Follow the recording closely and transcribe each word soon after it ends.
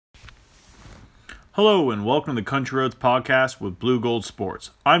Hello and welcome to the Country Roads Podcast with Blue Gold Sports.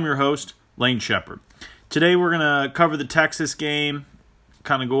 I'm your host, Lane Shepard. Today we're going to cover the Texas game,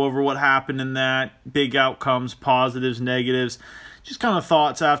 kind of go over what happened in that, big outcomes, positives, negatives, just kind of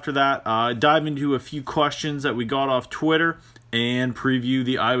thoughts after that. Dive into a few questions that we got off Twitter and preview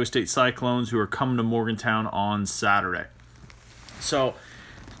the Iowa State Cyclones who are coming to Morgantown on Saturday. So,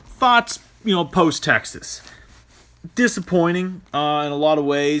 thoughts, post-Texas. Disappointing in a lot of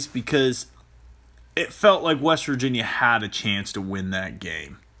ways because it felt like West Virginia had a chance to win that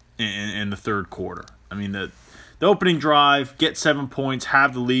game in the third quarter. I mean, the opening drive, get 7 points,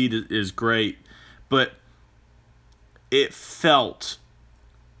 have the lead is great, but it felt,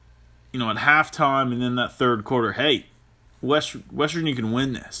 at halftime and then that third quarter, hey, West Virginia can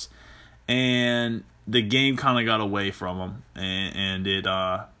win this. And the game kind of got away from them, and it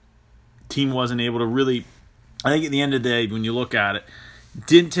team wasn't able to really, I think at the end of the day, when you look at it,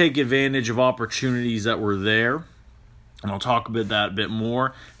 didn't take advantage of opportunities that were there, and I'll talk about that a bit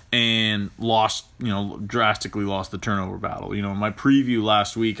more, and drastically lost the turnover battle. In my preview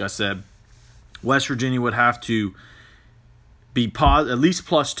last week, I said West Virginia would have to be at least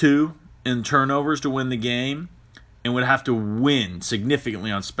 +2 in turnovers to win the game, and would have to win significantly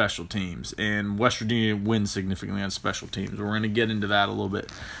on special teams, and West Virginia wins significantly on special teams. We're going to get into that a little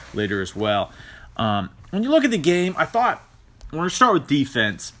bit later as well. When you look at the game, we're going to start with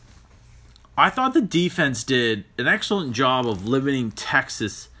defense. I thought the defense did an excellent job of limiting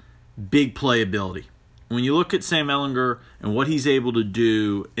Texas' big play ability. When you look at Sam Ehlinger and what he's able to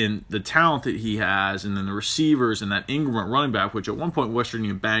do and the talent that he has, and then the receivers and that Ingram at running back, which at one point West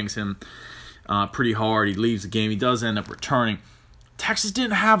Virginia bangs him pretty hard. He leaves the game. He does end up returning. Texas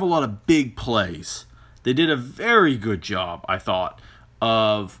didn't have a lot of big plays. They did a very good job, I thought,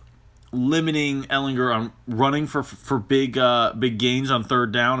 of limiting Ehlinger on running for big gains on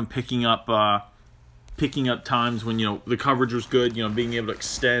third down and picking up times when the coverage was good, being able to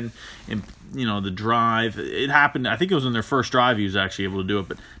extend and the drive. It happened, I think it was in their first drive he was actually able to do it,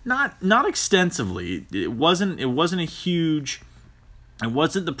 but not extensively. It wasn't the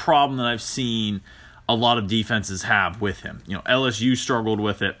problem that I've seen a lot of defenses have with him. LSU struggled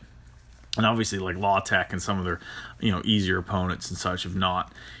with it, and obviously like La Tech and some of their easier opponents and such have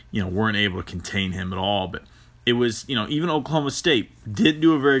not weren't able to contain him at all. But it was, even Oklahoma State did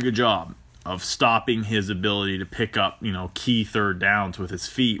do a very good job of stopping his ability to pick up, key third downs with his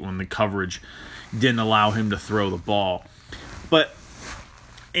feet when the coverage didn't allow him to throw the ball.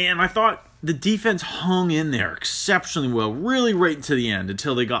 And I thought the defense hung in there exceptionally well, really right to the end,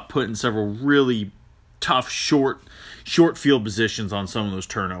 until they got put in several really tough, short field positions on some of those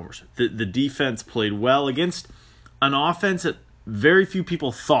turnovers. The defense played well against an offense that very few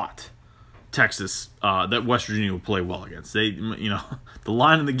people thought that West Virginia would play well against. They, the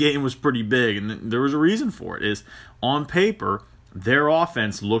line of the game was pretty big, and there was a reason for it. Is on paper, their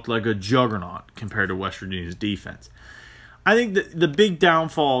offense looked like a juggernaut compared to West Virginia's defense. I think the big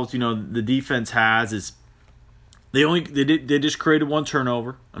downfalls, the defense has is they just created one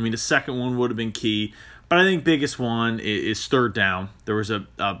turnover. I mean, the second one would have been key, but I think biggest one is third down. There was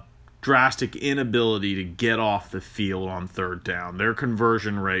a drastic inability to get off the field on third down. Their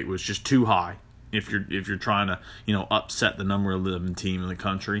conversion rate was just too high if you're trying to upset the number 11 team in the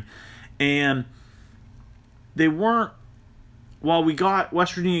country. And they weren't, while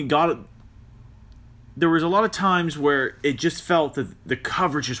West Virginia got it, there was a lot of times where it just felt that the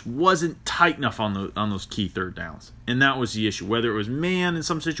coverage just wasn't tight enough on those key third downs. And that was the issue. Whether it was man in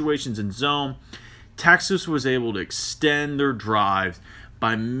some situations in zone, Texas was able to extend their drives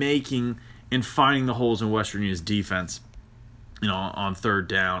by making and finding the holes in West Virginia's defense, on third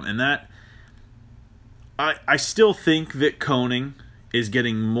down. And that, I still think Vic Koenning is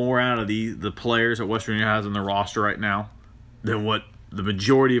getting more out of the players that West Virginia has on their roster right now than what the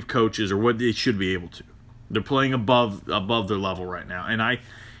majority of coaches or what they should be able to. They're playing above their level right now. And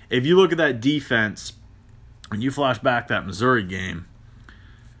if you look at that defense, when you flash back that Missouri game,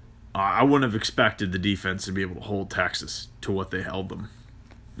 I wouldn't have expected the defense to be able to hold Texas to what they held them,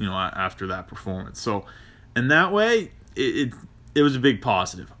 after that performance. So, in that way, it was a big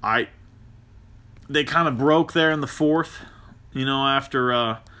positive. They kind of broke there in the fourth, after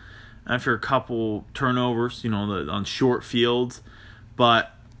a couple turnovers, on short fields.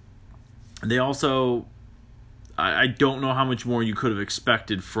 But they also, I don't know how much more you could have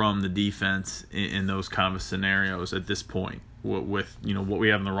expected from the defense in those kind of scenarios at this point. With what we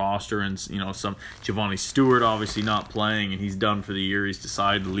have in the roster, and some Giovanni Stewart obviously not playing, and he's done for the year. He's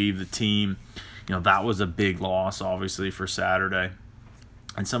decided to leave the team. That was a big loss obviously for Saturday,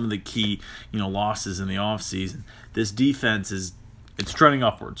 and some of the key losses in the offseason. This defense is it's trending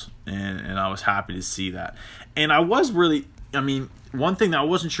upwards, and I was happy to see that. And I was really, one thing that I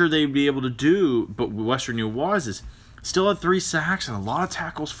wasn't sure they'd be able to do, but Western New was, is still had 3 sacks and a lot of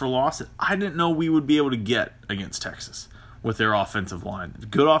tackles for loss that I didn't know we would be able to get against Texas with their offensive line.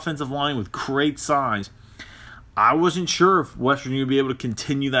 Good offensive line with great size. I wasn't sure if Western New would be able to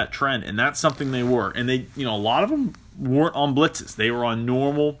continue that trend, and that's something they were. And they, a lot of them weren't on blitzes. They were on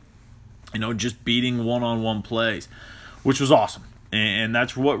normal, just beating one-on-one plays, which was awesome. And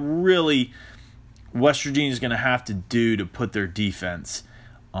that's what really West Virginia is going to have to do to put their defense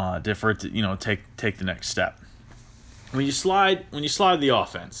for it to take the next step. When you slide the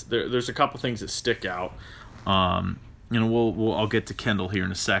offense, there's a couple things that stick out. I'll get to Kendall here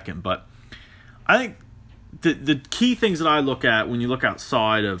in a second, but I think the key things that I look at when you look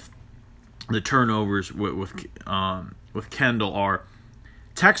outside of the turnovers with Kendall are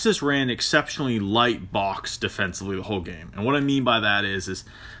Texas ran exceptionally light box defensively the whole game. And what I mean by that is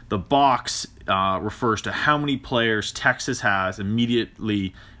the box refers to how many players Texas has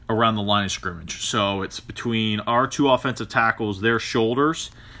immediately around the line of scrimmage. So it's between our 2 offensive tackles, their shoulders,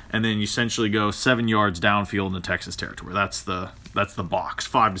 and then you essentially go 7 yards downfield in the Texas territory. That's the box,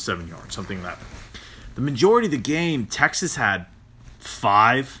 5 to 7 yards, something like that. The majority of the game, Texas had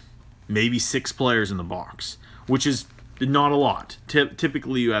 5, maybe 6 players in the box, which is not a lot.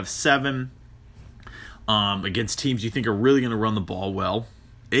 Typically, you have 7 against teams you think are really going to run the ball well.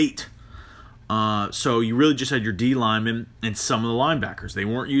 8. So you really just had your D linemen and some of the linebackers. They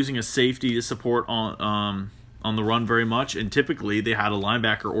weren't using a safety to support on the run very much, and typically they had a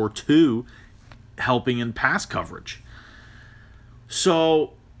linebacker or 2 helping in pass coverage.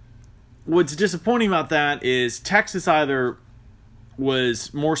 So what's disappointing about that is Texas either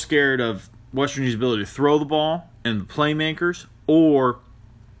was more scared of West Virginia's ability to throw the ball and the playmakers, or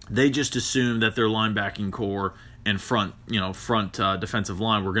they just assumed that their linebacking core and front defensive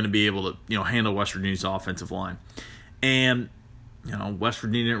line were going to be able to handle West Virginia's offensive line. And West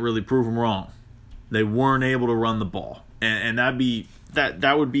Virginia didn't really prove them wrong. They weren't able to run the ball, and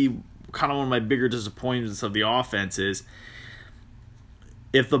that would be kind of one of my bigger disappointments of the offense is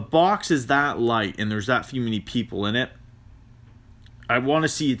if the box is that light and there's that few many people in it, I want to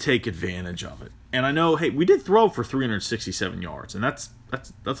see you take advantage of it. And I know, hey, we did throw for 367 yards, and that's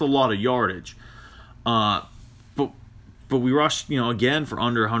a lot of yardage. But we rushed, again for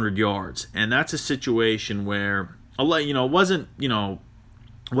under 100 yards, and that's a situation where it wasn't,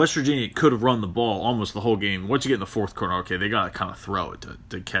 West Virginia could have run the ball almost the whole game. Once you get in the fourth quarter, okay, they got to kind of throw it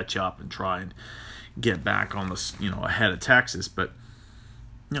to catch up and try and get back on this, ahead of Texas. But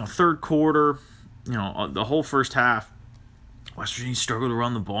third quarter, the whole first half, West Virginia struggled to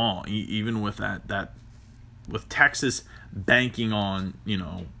run the ball, even with that with Texas banking on,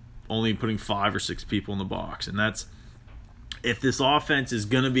 only putting 5 or 6 people in the box. And that's, if this offense is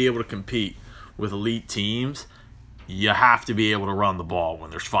going to be able to compete with elite teams, you have to be able to run the ball when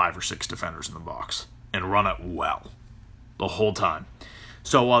there's 5 or 6 defenders in the box and run it well the whole time.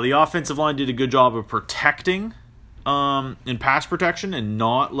 So while the offensive line did a good job of protecting in pass protection and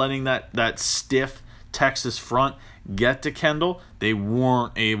not letting that stiff Texas front get to Kendall, they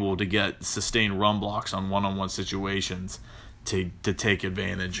weren't able to get sustained run blocks on one-on-one situations to take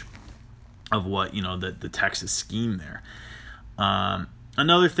advantage of what the Texas scheme there.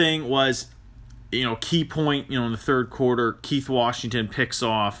 Another thing was, key point, in the third quarter, Keith Washington picks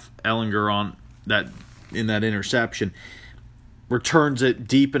off Ellinger in that interception, returns it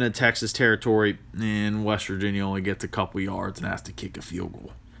deep into Texas territory, and West Virginia only gets a couple yards and has to kick a field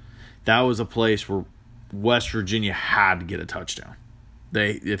goal. That was a place where West Virginia had to get a touchdown.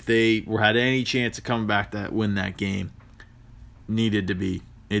 If they had any chance of coming back to win that game, it needed to be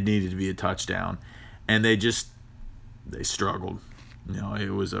a touchdown, and they struggled.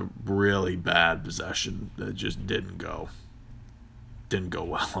 It was a really bad possession that just didn't go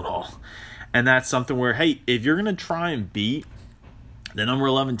well at all. And that's something where, hey, if you're going to try and beat the number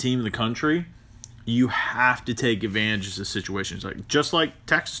 11 team in the country, you have to take advantage of situations. Just like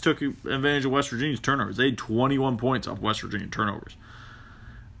Texas took advantage of West Virginia's turnovers. They had 21 points off West Virginia turnovers.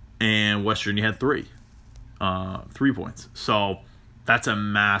 And West Virginia had 3 points. So that's a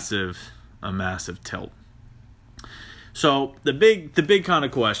massive tilt. So the big kind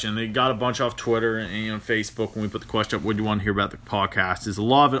of question, they got a bunch off Twitter and Facebook when we put the question up, what do you want to hear about the podcast, is a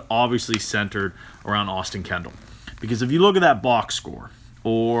lot of it obviously centered around Austin Kendall. Because if you look at that box score,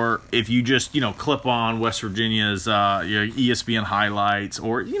 or if you just, clip on West Virginia's ESPN highlights,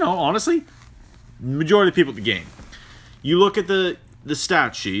 or, honestly, majority of the people at the game, you look at the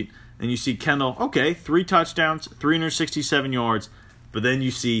stat sheet and you see Kendall, okay, 3 touchdowns, 367 yards, but then you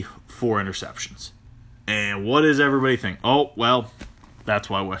see 4 interceptions. And what does everybody think? Oh, well, that's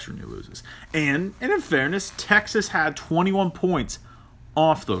why West Virginia loses. And in fairness, Texas had 21 points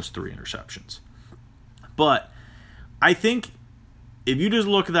off those 3 interceptions. But I think if you just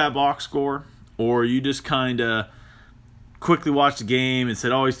look at that box score, or you just kind of quickly watched the game and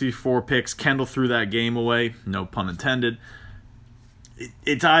said, oh, he's threw 4 picks, Kendall threw that game away, no pun intended.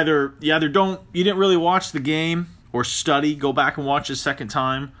 It's either you didn't really watch the game or study, go back and watch a second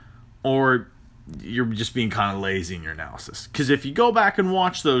time, or you're just being kind of lazy in your analysis. Because if you go back and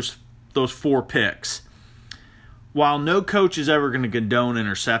watch those 4 picks, while no coach is ever going to condone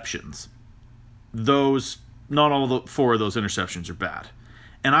interceptions, not all the 4 of those interceptions are bad.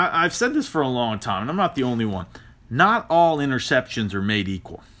 And I've said this for a long time, and I'm not the only one. Not all interceptions are made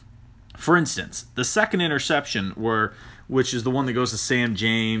equal. For instance, the second interception, which is the one that goes to Sam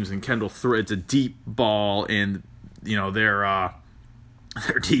James and Kendall throw, it's a deep ball, and their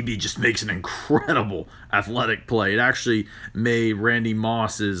DB just makes an incredible athletic play. It actually made Randy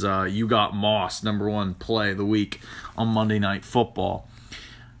Moss's "You Got Moss" #1 play of the week on Monday Night Football.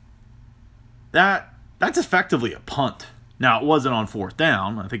 That's effectively a punt. Now, it wasn't on 4th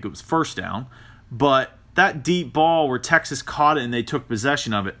down. I think it was 1st down. But that deep ball where Texas caught it and they took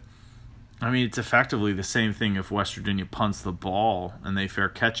possession of it, I mean, it's effectively the same thing if West Virginia punts the ball and they fair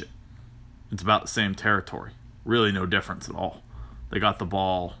catch it. It's about the same territory. Really no difference at all. They got the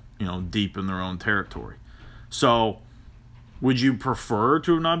ball, deep in their own territory. So, would you prefer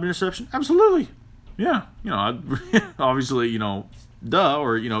to have not been interception? Absolutely. Yeah. Obviously, duh,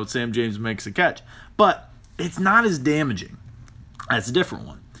 or, Sam James makes a catch. But it's not as damaging. That's a different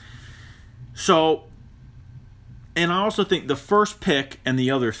one. So, and I also think the first pick and the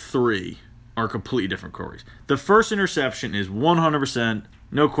other 3 are completely different stories. The first interception is 100%,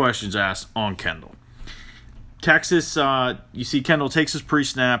 no questions asked, on Kendall. Texas, you see Kendall takes his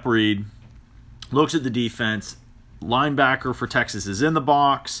pre-snap read, looks at the defense. Linebacker for Texas is in the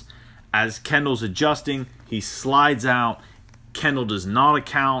box. As Kendall's adjusting, he slides out. Kendall does not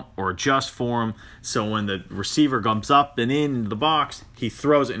account or adjust for him. So when the receiver comes up and into the box, he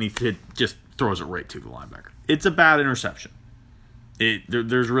throws it, and he just throws it right to the linebacker. It's a bad interception.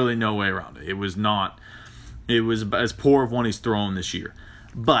 There's really no way around it. It was as poor of one he's thrown this year.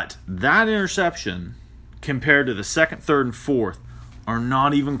 But that interception, compared to the 2nd, 3rd, and 4th, are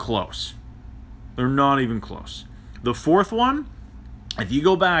not even close. They're not even close. The 4th one, if you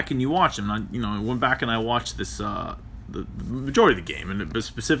go back and you watch them, I went back and I watched this the majority of the game, and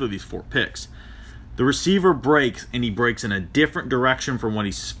specifically these 4 picks. The receiver breaks, and he breaks in a different direction from what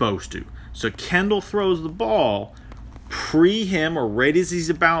he's supposed to. So Kendall throws the ball pre-him, or right as he's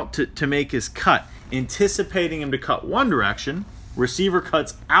about to make his cut, anticipating him to cut one direction. Receiver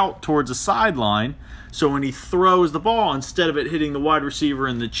cuts out towards the sideline, so when he throws the ball, instead of it hitting the wide receiver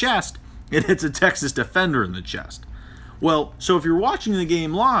in the chest, it hits a Texas defender in the chest. Well, so if you're watching the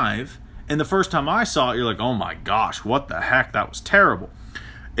game live, and the first time I saw it, you're like, oh my gosh, what the heck, that was terrible.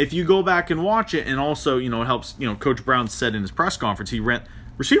 If you go back and watch it, and also, it helps, Coach Brown said in his press conference,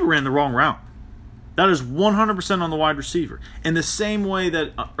 receiver ran the wrong route. That is 100% on the wide receiver. In the same way that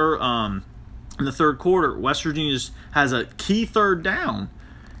in the third quarter, West Virginia has a key 3rd down,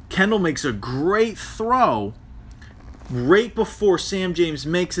 Kendall makes a great throw right before Sam James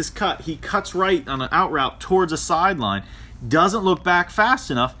makes his cut. He cuts right on an out route towards a sideline, doesn't look back fast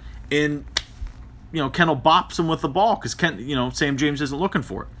enough, and Kendall bops him with the ball because Sam James isn't looking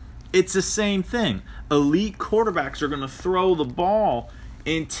for it. It's the same thing. Elite quarterbacks are going to throw the ball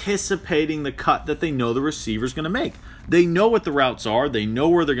anticipating the cut that they know the receiver's going to make. They know what the routes are. They know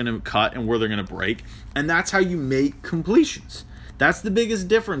where they're going to cut and where they're going to break, and that's how you make completions. That's the biggest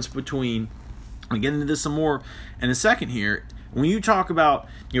difference between, I'll get into this some more in a second here, when you talk about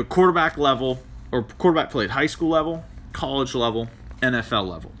quarterback level or quarterback play at high school level, college level, NFL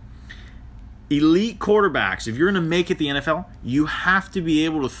level. Elite quarterbacks, if you're going to make it the NFL, you have to be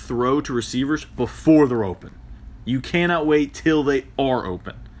able to throw to receivers before they're open. You cannot wait till they are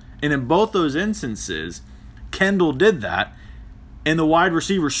open. And in both those instances, Kendall did that, and the wide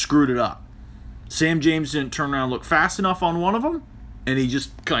receiver screwed it up. Sam James didn't turn around and look fast enough on one of them, and he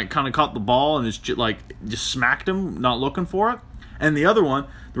just kind of caught the ball and just smacked him, not looking for it. And the other one,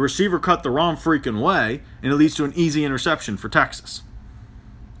 the receiver cut the wrong freaking way, and it leads to an easy interception for Texas.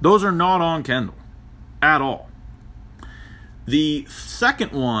 Those are not on Kendall at all. The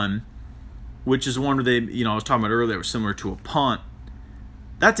second one, which is one where I was talking about earlier, that was similar to a punt,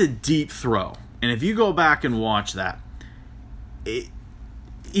 that's a deep throw. And if you go back and watch that,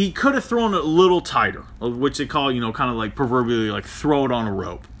 he could have thrown it a little tighter, which they call, kind of like proverbially like throw it on a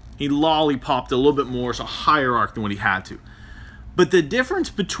rope. He lollipopped a little bit more, so higher arc than what he had to. But the difference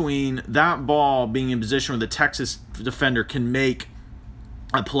between that ball being in position where the Texas defender can make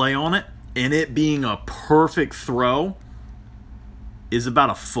a play on it and it being a perfect throw is about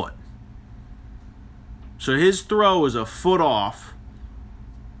a foot. So his throw is a foot off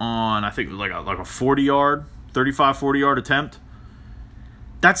on, I think it was like a 40-yard, 35, 40-yard attempt.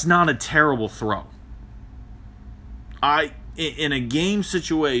 That's not a terrible throw. In a game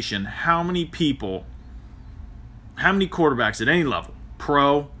situation, how many quarterbacks at any level,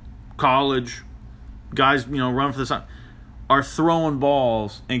 pro, college, guys, run for the sun, are throwing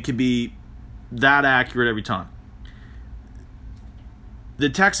balls and can be that accurate every time? The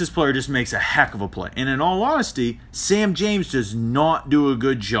Texas player just makes a heck of a play. And in all honesty, Sam James does not do a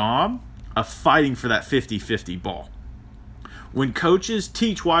good job of fighting for that 50-50 ball. When coaches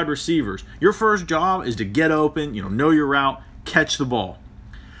teach wide receivers, your first job is to get open, know your route, catch the ball.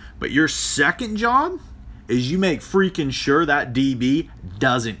 But your second job is you make freaking sure that DB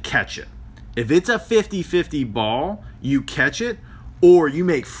doesn't catch it. If it's a 50-50 ball, you catch it, or you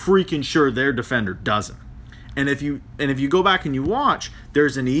make freaking sure their defender doesn't. And if you go back and you watch,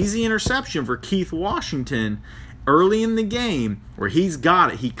 there's an easy interception for Keith Washington early in the game where he's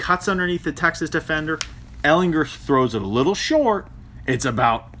got it. He cuts underneath the Texas defender. Ehlinger throws it a little short. It's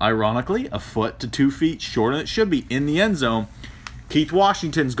about, ironically, a foot to 2 feet shorter than it should be in the end zone. Keith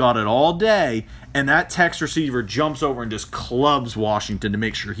Washington's got it all day, and that Tex receiver jumps over and just clubs Washington to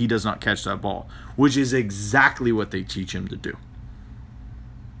make sure he does not catch that ball, which is exactly what they teach him to do.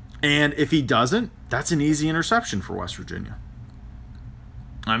 And if he doesn't, that's an easy interception for West Virginia.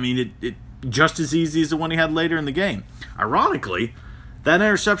 I mean, it just as easy as the one he had later in the game. Ironically, that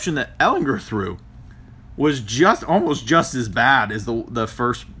interception that Ehlinger threw was almost just as bad as the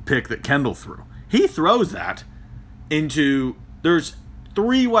first pick that Kendall threw. He throws that into, there's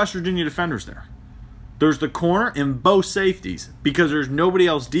 3 West Virginia defenders there. There's the corner and both safeties because there's nobody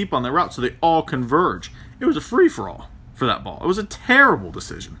else deep on the route, so they all converge. It was a free-for-all for that ball. It was a terrible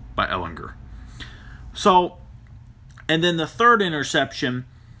decision by Ehlinger. So, and then the third interception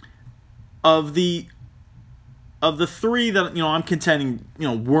of the 3 that I'm contending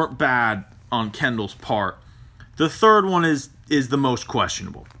weren't bad on Kendall's part, the third one is the most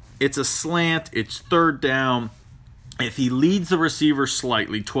questionable. It's a slant. It's third down. If he leads the receiver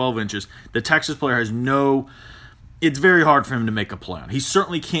slightly, 12 inches, the Texas player has it's very hard for him to make a play on. He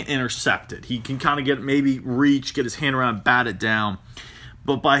certainly can't intercept it. He can kind of get his hand around, bat it down.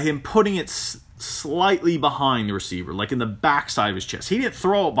 But by him putting it slightly behind the receiver, like in the backside of his chest, he didn't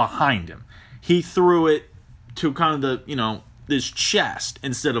throw it behind him. He threw it to kind of his chest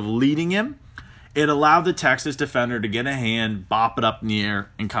instead of leading him. It allowed the Texas defender to get a hand, bop it up in the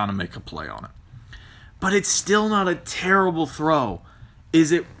air, and kind of make a play on it. But it's still not a terrible throw.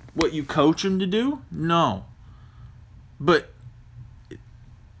 Is it what you coach him to do? No. But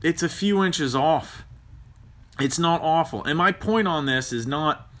it's a few inches off. It's not awful. And my point on this is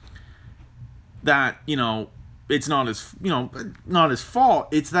not that, it's not his fault.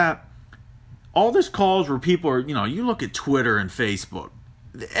 It's that all this calls where people are, you look at Twitter and Facebook,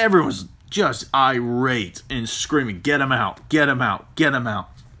 everyone's just irate and screaming, get him out, get him out, get him out.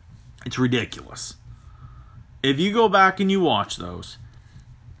 It's ridiculous. If you go back and you watch those,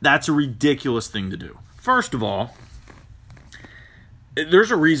 that's a ridiculous thing to do. First of all,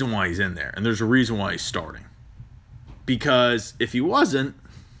 there's a reason why he's in there, and there's a reason why he's starting. Because if he wasn't,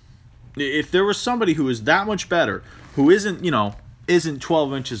 if there was somebody who is that much better, who isn't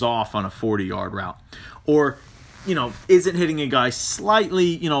 12 inches off on a 40-yard route, or, isn't hitting a guy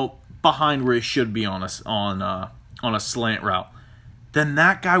slightly, behind where he should be on a slant route, then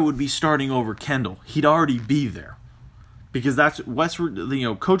that guy would be starting over Kendall. He'd already be there. Because that's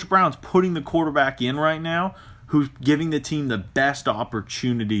Coach Brown's putting the quarterback in right now who's giving the team the best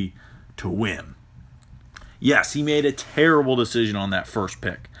opportunity to win. Yes, he made a terrible decision on that first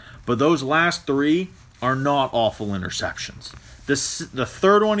pick. But those last 3 are not awful interceptions. The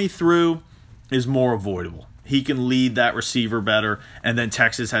third one he threw is more avoidable. He can lead that receiver better, and then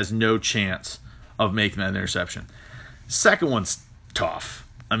Texas has no chance of making that interception. Second one's tough.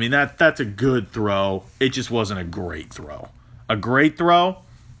 I mean, that's a good throw. It just wasn't a great throw. A great throw,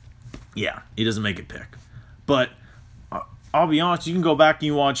 yeah, he doesn't make it pick. But I'll be honest, you can go back and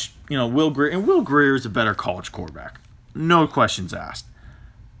you watch, Will Grier, and Will Grier is a better college quarterback. No questions asked.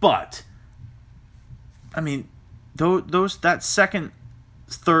 But, I mean, that second,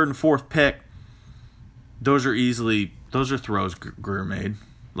 third, and fourth pick, those are throws Grier made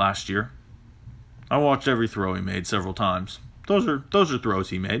last year. I watched every throw he made several times. Those are throws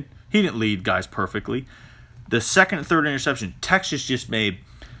he made. He didn't lead guys perfectly. The second and third interception, Texas just made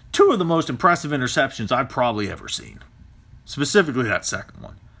 2 of the most impressive interceptions I've probably ever seen. specifically that second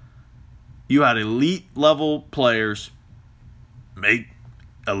one. You had elite level players make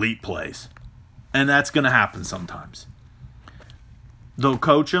elite plays, and that's going to happen sometimes. They'll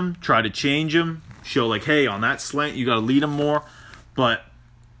coach them, try to change them, show like, hey, on that slant you got to lead them more, but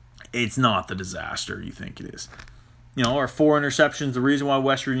it's not the disaster you think it is. Are 4 interceptions the reason why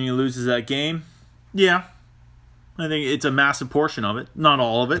West Virginia loses that game? Yeah, I think it's a massive portion of it. Not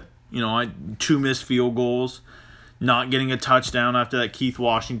all of it. 2 missed field goals, not getting a touchdown after that Keith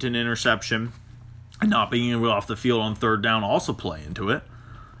Washington interception, and not being able to off the field on third down also play into it.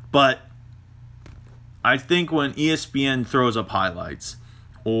 But I think when ESPN throws up highlights,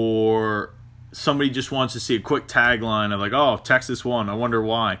 or somebody just wants to see a quick tagline of like, oh, Texas won, I wonder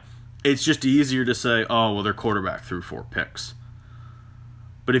why, it's just easier to say, oh, well, their quarterback threw 4 picks.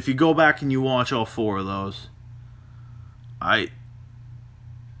 But if you go back and you watch all 4 of those,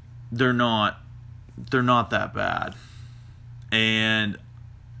 they're not that bad. And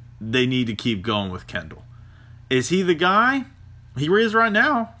they need to keep going with Kendall. Is he the guy? He is right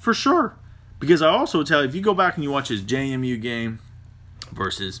now, for sure. Because I also tell you, if you go back and you watch his JMU game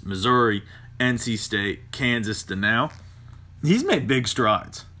versus Missouri, NC State, Kansas to now, he's made big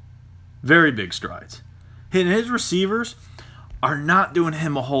strides. Very big strides. And his receivers are not doing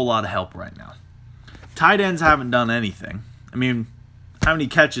him a whole lot of help right now. Tight ends haven't done anything. I mean, how many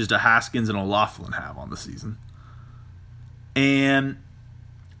catches do Haskins and O'Loughlin have on the season? And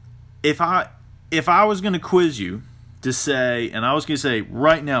if I was going to quiz you to say, and I was going to say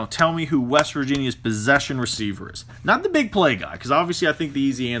right now, tell me who West Virginia's possession receiver is. Not the big play guy, because obviously I think the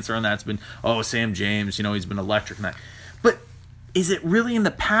easy answer on that's been, oh, Sam James, he's been electric. But is it really in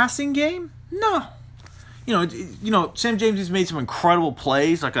the passing game? No. Sam James has made some incredible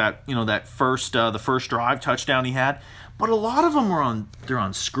plays, like that, that the first drive touchdown he had. But a lot of them they're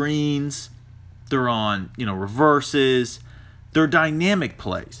on screens, they're on, reverses, they're dynamic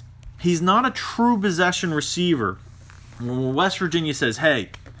plays. He's not a true possession receiver. When West Virginia says, hey,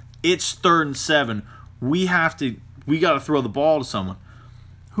 it's 3rd and 7, we got to throw the ball to someone.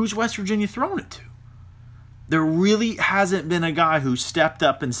 Who's West Virginia throwing it to? There really hasn't been a guy who stepped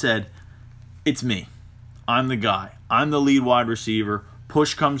up and said, it's me. I'm the guy. I'm the lead wide receiver.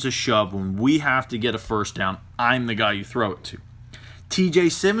 Push comes to shove. When we have to get a first down, I'm the guy you throw it to.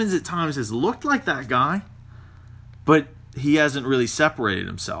 TJ Simmons at times has looked like that guy, but he hasn't really separated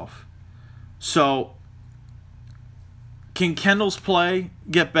himself. So, can Kendall's play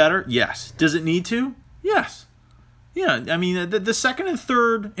get better? Yes. Does it need to? Yes. Yeah, I mean, the second and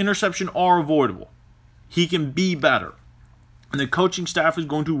third interception are avoidable. He can be better. And the coaching staff is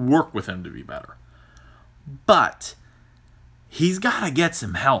going to work with him to be better. But he's got to get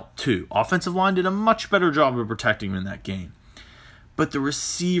some help, too. Offensive line did a much better job of protecting him in that game. But the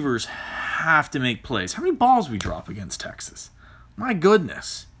receivers have to make plays. How many balls we drop against Texas? My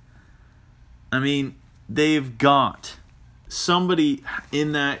goodness. I mean, they've got somebody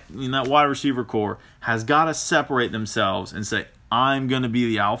in that wide receiver core has got to separate themselves and say, I'm going to be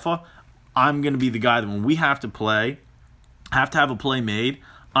the alpha. I'm going to be the guy that when we have to have a play made,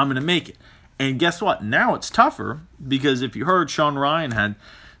 I'm going to make it. And guess what? Now it's tougher because if you heard, Sean Ryan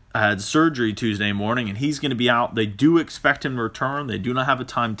had surgery Tuesday morning and he's going to be out. They do expect him to return. They do not have a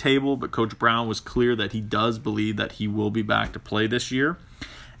timetable, but Coach Brown was clear that he does believe that he will be back to play this year.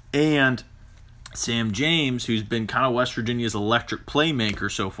 And Sam James, who's been kind of West Virginia's electric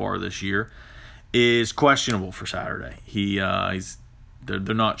playmaker so far this year, is questionable for Saturday.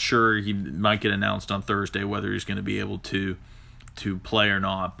 They're not sure. He might get announced on Thursday whether he's going to be able to play or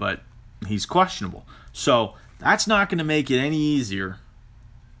not, but he's questionable. So that's not going to make it any easier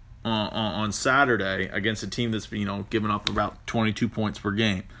on Saturday against a team that's giving up about 22 points per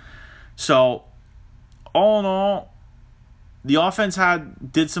game. So all in all, the offense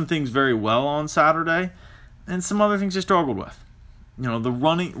did some things very well on Saturday, and some other things they struggled with. The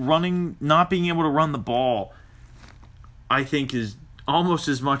running, not being able to run the ball, I think is almost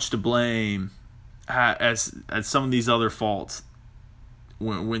as much to blame as some of these other faults.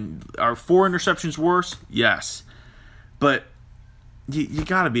 When are 4 interceptions worse? Yes, but you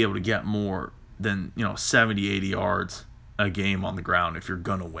got to be able to get more than 70, 80 yards a game on the ground if you're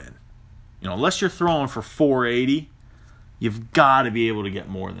gonna win. Unless you're throwing for 480. You've got to be able to get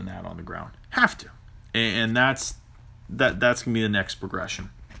more than that on the ground. Have to. And that's going to be the next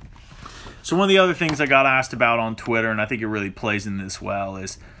progression. So one of the other things I got asked about on Twitter, and I think it really plays in this well,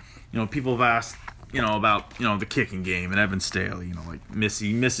 is, people have asked, about, the kicking game and Evan Staley,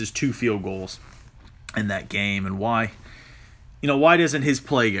 he misses 2 field goals in that game, and why doesn't his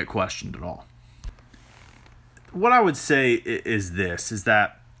play get questioned at all? What I would say is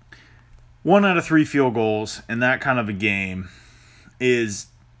that 1 out of 3 field goals in that kind of a game it's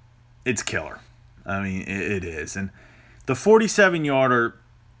killer. I mean, it is. And the 47-yarder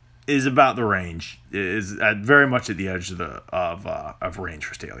is about the range, is very much at the edge of range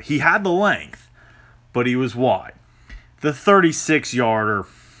for Staley. He had the length, but he was wide. The 36-yarder,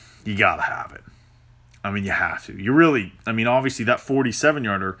 you got to have it. I mean, you have to. You really, I mean, obviously that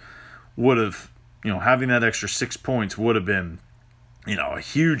 47-yarder would have, having that extra 6 points would have been, a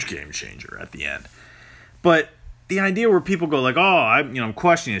huge game changer at the end. But the idea where people go like, I'm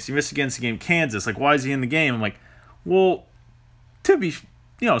questioning this. He missed against the game Kansas. Like, why is he in the game? I'm like, well, to be,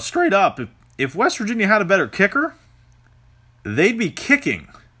 straight up, if West Virginia had a better kicker, they'd be kicking.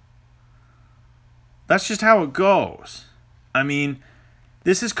 That's just how it goes. I mean,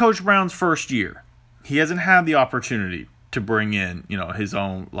 this is Coach Brown's first year. He hasn't had the opportunity to bring in, his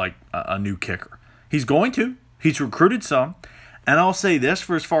own, like, a new kicker. He's going to. He's recruited some. And I'll say this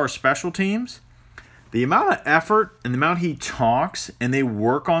for as far as special teams, the amount of effort and the amount he talks and they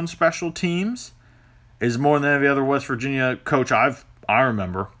work on special teams is more than every other West Virginia coach I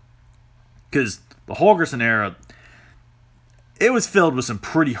remember. Because the Holgorsen era, it was filled with some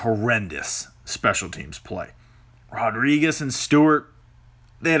pretty horrendous special teams play. Rodriguez and Stewart,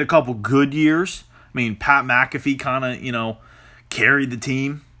 they had a couple good years. I mean, Pat McAfee kind of, carried the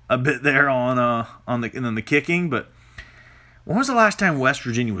team a bit there on the kicking, but when was the last time West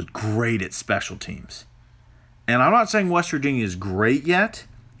Virginia was great at special teams? And I'm not saying West Virginia is great yet,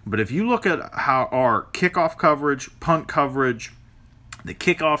 but if you look at how our kickoff coverage, punt coverage, the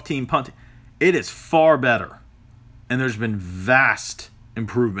kickoff team punt, it is far better. And there's been vast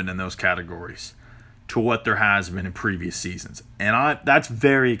improvement in those categories to what there has been in previous seasons. And that's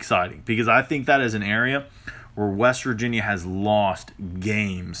very exciting because I think that is an area where West Virginia has lost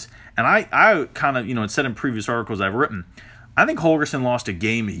games. And I kind of, it said in previous articles I've written, I think Holgorsen lost a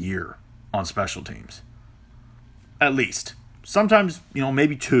game a year on special teams. At least. Sometimes,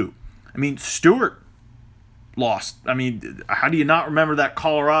 maybe 2. I mean, Stewart lost. I mean, how do you not remember that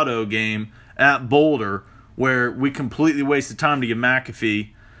Colorado game at Boulder where we completely wasted time to give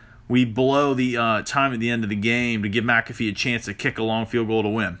McAfee, we blow the time at the end of the game to give McAfee a chance to kick a long field goal to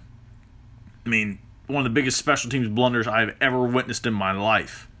win. I mean, one of the biggest special teams blunders I've ever witnessed in my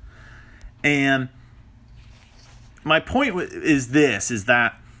life. And my point is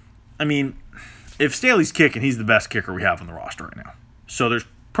that, I mean, if Staley's kicking, he's the best kicker we have on the roster right now. So there's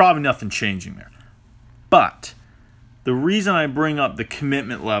probably nothing changing there. But the reason I bring up the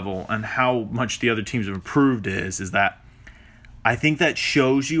commitment level and how much the other teams have improved is that I think that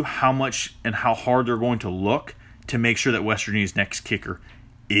shows you how much and how hard they're going to look to make sure that West Virginia's next kicker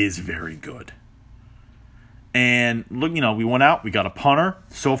is very good. And look, we went out, we got a punter.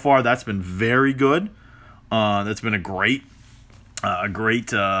 So far, that's been very good. That's been a great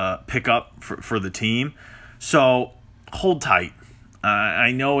pickup for the team. So hold tight.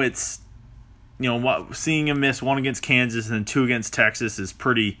 I know it's, seeing him miss 1 against Kansas and then 2 against Texas is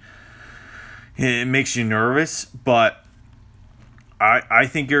pretty. It makes you nervous, but I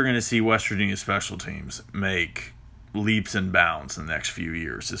think you're going to see West Virginia special teams make leaps and bounds in the next few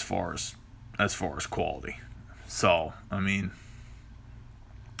years as far as quality. So, I mean,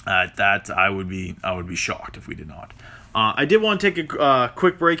 that I would be shocked if we did not. I did want to take a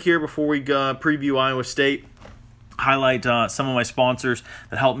quick break here before we preview Iowa State. Highlight some of my sponsors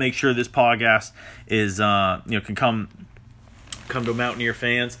that help make sure this podcast is can come to Mountaineer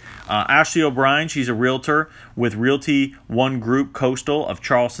fans. Ashley O'Brien, she's a realtor with Realty One Group Coastal of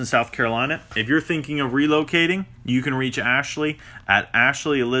Charleston, South Carolina. If you're thinking of relocating, you can reach Ashley at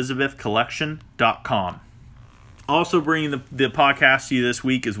ashleyelizabethcollection.com. Also bringing the podcast to you this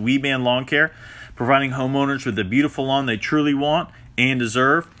week is WeBand Lawn Care, providing homeowners with the beautiful lawn they truly want and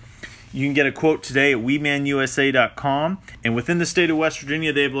deserve. You can get a quote today at WeBandUSA.com. And within the state of West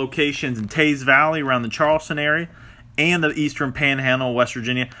Virginia, they have locations in Taze Valley around the Charleston area and the eastern panhandle of West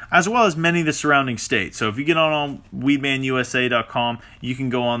Virginia, as well as many of the surrounding states. So if you get on WeBandUSA.com, you can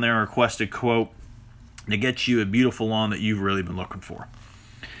go on there and request a quote to get you a beautiful lawn that you've really been looking for.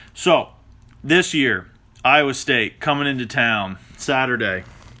 So this year, Iowa State coming into town Saturday.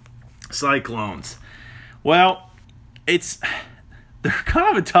 Cyclones. Well, they're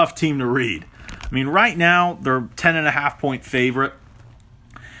kind of a tough team to read. I mean, right now they're 10.5-point favorite.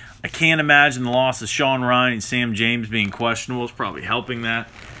 I can't imagine the loss of Sean Ryan and Sam James being questionable is probably helping that.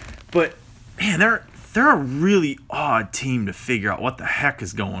 But man, they're a really odd team to figure out what the heck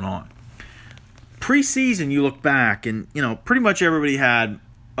is going on. Preseason, you look back and pretty much everybody had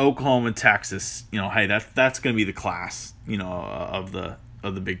Oklahoma and Texas, hey, that's going to be the class, of the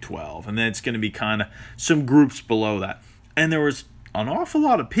Big 12. And then it's going to be kind of some groups below that. And there was an awful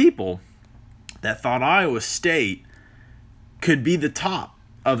lot of people that thought Iowa State could be the top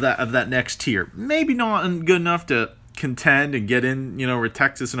of that next tier. Maybe not good enough to contend and get in, with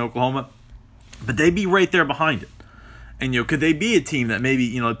Texas and Oklahoma, but they'd be right there behind it. And could they be a team that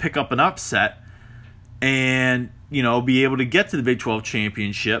maybe pick up an upset and be able to get to the Big 12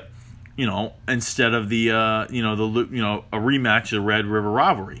 championship, instead of the a rematch of the Red River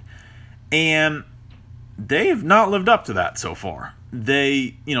rivalry, and they have not lived up to that so far.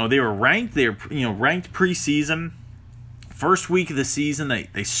 They were ranked. They were ranked preseason. First week of the season,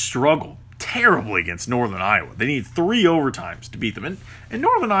 they struggled terribly against Northern Iowa. They needed 3 overtimes to beat them. And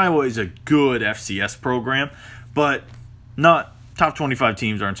Northern Iowa is a good FCS program, but not top 25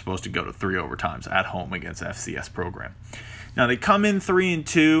 teams aren't supposed to go to 3 overtimes at home against FCS program. Now they come in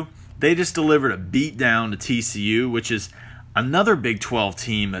 3-2. They just delivered a beat down to TCU, which is another Big 12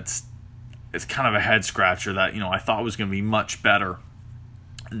 team it's kind of a head scratcher that I thought was going to be much better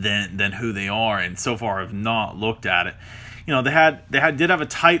than who they are, and so far have not looked at it. They did have a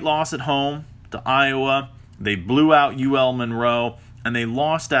tight loss at home to Iowa. They blew out UL Monroe, and they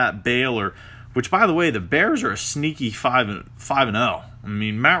lost at Baylor, which, by the way, the Bears are a sneaky 5-0. I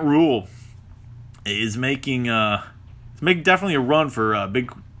mean, Matt Rule is making definitely a run for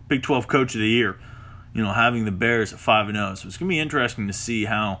Big 12 Coach of the Year. Having the Bears at 5-0, so it's gonna be interesting to see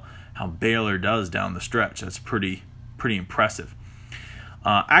how Baylor does down the stretch. That's pretty impressive.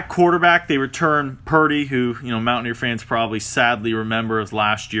 At quarterback, they return Purdy, who Mountaineer fans probably sadly remember as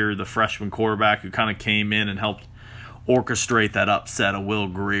last year, the freshman quarterback who kind of came in and helped orchestrate that upset of Will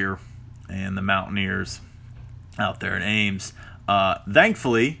Grier and the Mountaineers out there in Ames.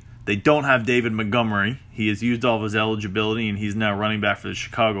 Thankfully, they don't have David Montgomery. He has used all of his eligibility, and he's now running back for the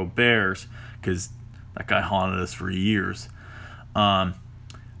Chicago Bears because that guy haunted us for years.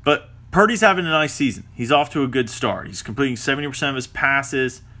 But Purdy's having a nice season. He's off to a good start. He's completing 70% of his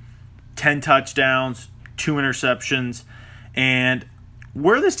passes, 10 touchdowns, 2 interceptions. And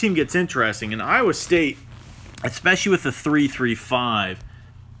where this team gets interesting, in Iowa State, especially with the 3-3-5,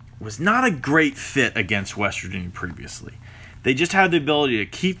 was not a great fit against West Virginia previously. They just had the ability to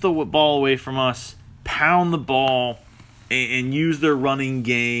keep the ball away from us, pound the ball, and use their running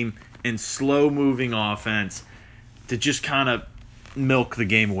game and slow-moving offense to just kind of milk the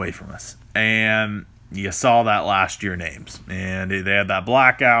game away from us. And you saw that last year in Ames. And they had that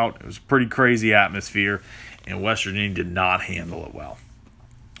blackout. It was a pretty crazy atmosphere, and West Virginia did not handle it well.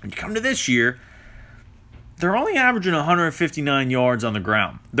 When you come to this year, they're only averaging 159 yards on the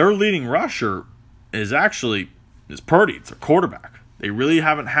ground. Their leading rusher is Purdy. It's their quarterback. They really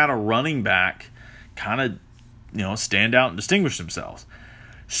haven't had a running back kind of, stand out and distinguish themselves.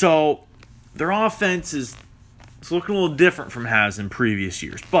 So their offense is looking a little different from has in previous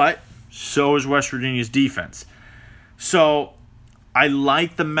years. But so is West Virginia's defense. So I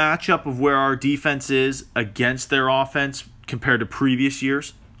like the matchup of where our defense is against their offense compared to previous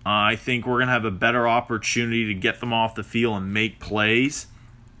years. I think we're going to have a better opportunity to get them off the field and make plays.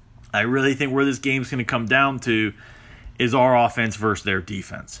 I really think where this game's going to come down to is our offense versus their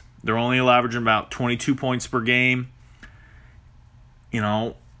defense. They're only averaging about 22 points per game.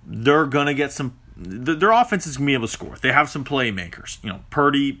 They're going to get some. Their offense is going to be able to score. They have some playmakers.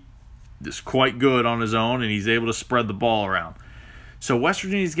 Purdy is quite good on his own, and he's able to spread the ball around. So West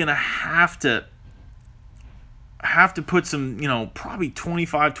Virginia is going to have to put some, probably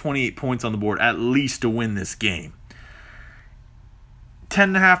 25, 28 points on the board at least to win this game.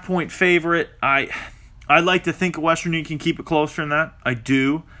 10.5 point favorite. I'd like to think West Virginia can keep it closer than that. I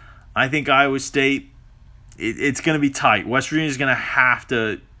do. I think Iowa State, it's going to be tight. West Virginia is going to have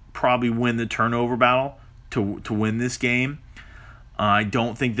to probably win the turnover battle to win this game. I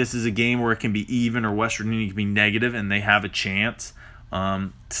don't think this is a game where it can be even or West Virginia can be negative and they have a chance.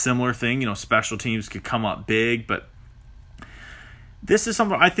 Similar thing, special teams could come up big, but this is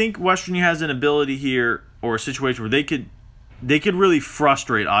something I think West Virginia has an ability here, or a situation where they could really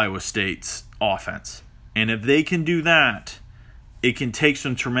frustrate Iowa State's offense. And if they can do that, it can take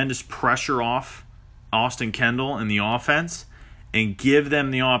some tremendous pressure off Austin Kendall and the offense and give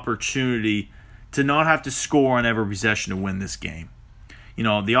them the opportunity to not have to score on every possession to win this game.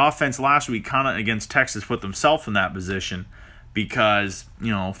 The offense last week kind of against Texas put themselves in that position because,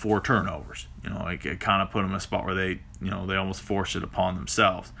 4 turnovers. It kind of put them in a spot where they almost forced it upon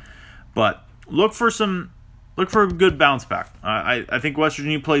themselves. But look for a good bounce back. I think West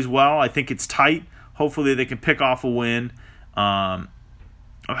Virginia plays well. I think it's tight. Hopefully they can pick off a win. I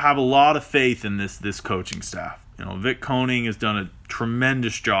have a lot of faith in this coaching staff. Vic Koenig has done a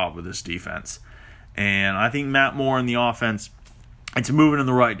tremendous job with this defense. And I think Matt Moore and the offense, it's moving in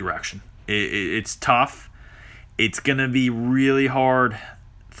the right direction. It's tough. It's going to be really hard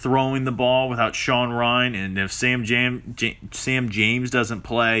throwing the ball without Sean Rhine, and if Sam James doesn't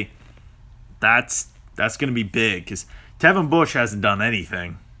play, that's going to be big because Tevin Bush hasn't done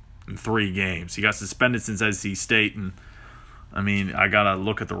anything in 3 games. He got suspended since NC State, and I mean, I got to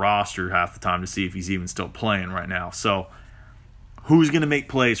look at the roster half the time to see if he's even still playing right now. So who's going to make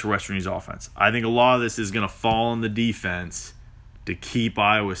plays for Western Union's offense? I think a lot of this is going to fall on the defense to keep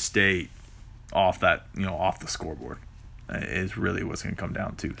Iowa State off the scoreboard. Is really what's going to come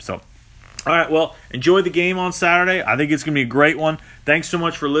down to. So, all right, well, enjoy the game on Saturday. I think it's going to be a great one. Thanks so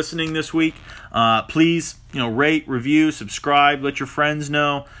much for listening this week. Please, rate, review, subscribe, let your friends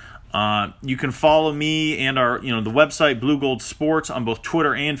know. You can follow me and our, the website Blue Gold Sports on both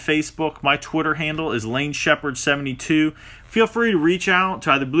Twitter and Facebook. My Twitter handle is LaneShepherd72. Feel free to reach out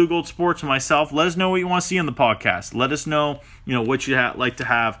to either Blue Gold Sports or myself. Let us know what you want to see on the podcast. Let us know, what you'd like to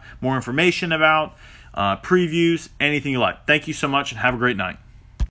have more information about, previews, anything you like. Thank you so much and have a great night.